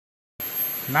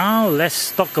Now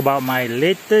let's talk about my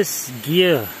latest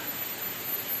gear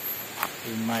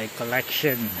in my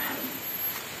collection.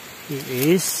 It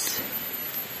is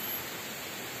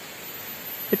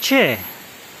a chair,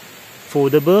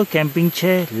 foldable camping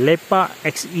chair, Lepak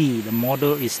XE. The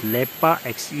model is Lepak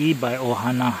XE by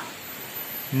Ohana.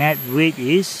 Net weight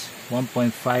is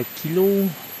 1.5 kilo,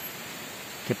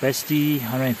 capacity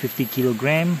 150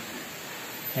 kilogram,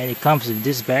 and it comes with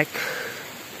this bag.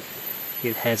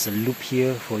 It has a loop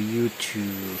here for you to,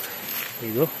 there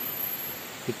you go,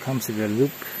 it comes with a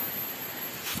loop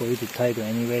for you to tie to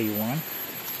anywhere you want.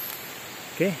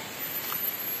 Okay,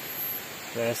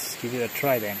 let's give it a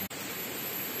try then.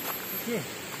 Okay,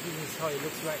 this is how it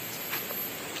looks like.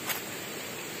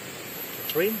 The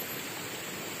frame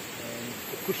and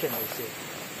the cushion, I would say.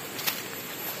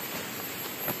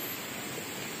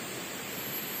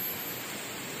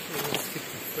 Okay, let's fix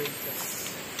the frame first.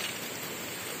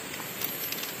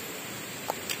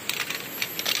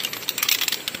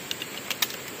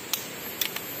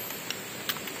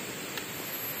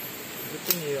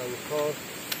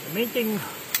 The main thing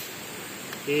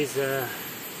is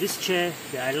this chair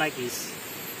that I like is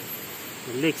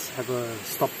the legs have a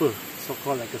stopper, so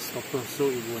called like a stopper, so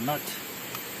it will not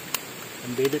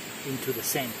embed it into the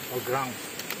sand or ground.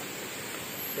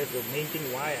 That's the main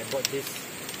thing why I bought this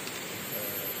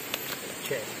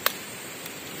chair.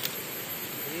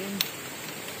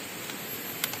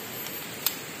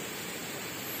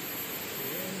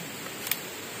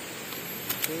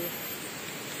 Okay.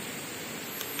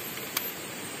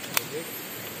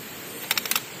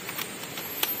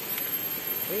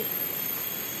 Okay.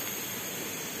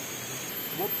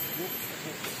 Whoops.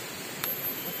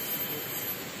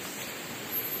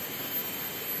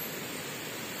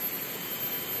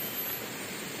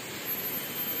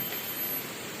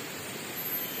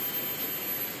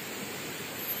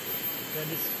 Then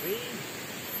this way,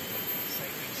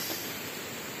 sideways.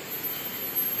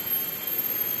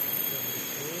 Then this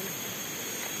way.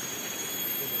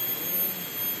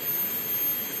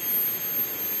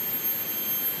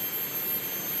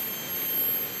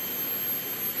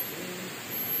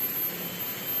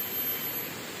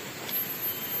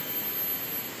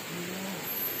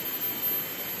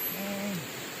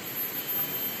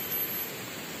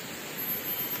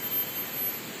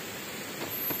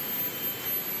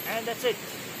 And that's it.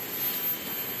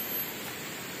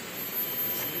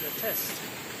 Let's do the test.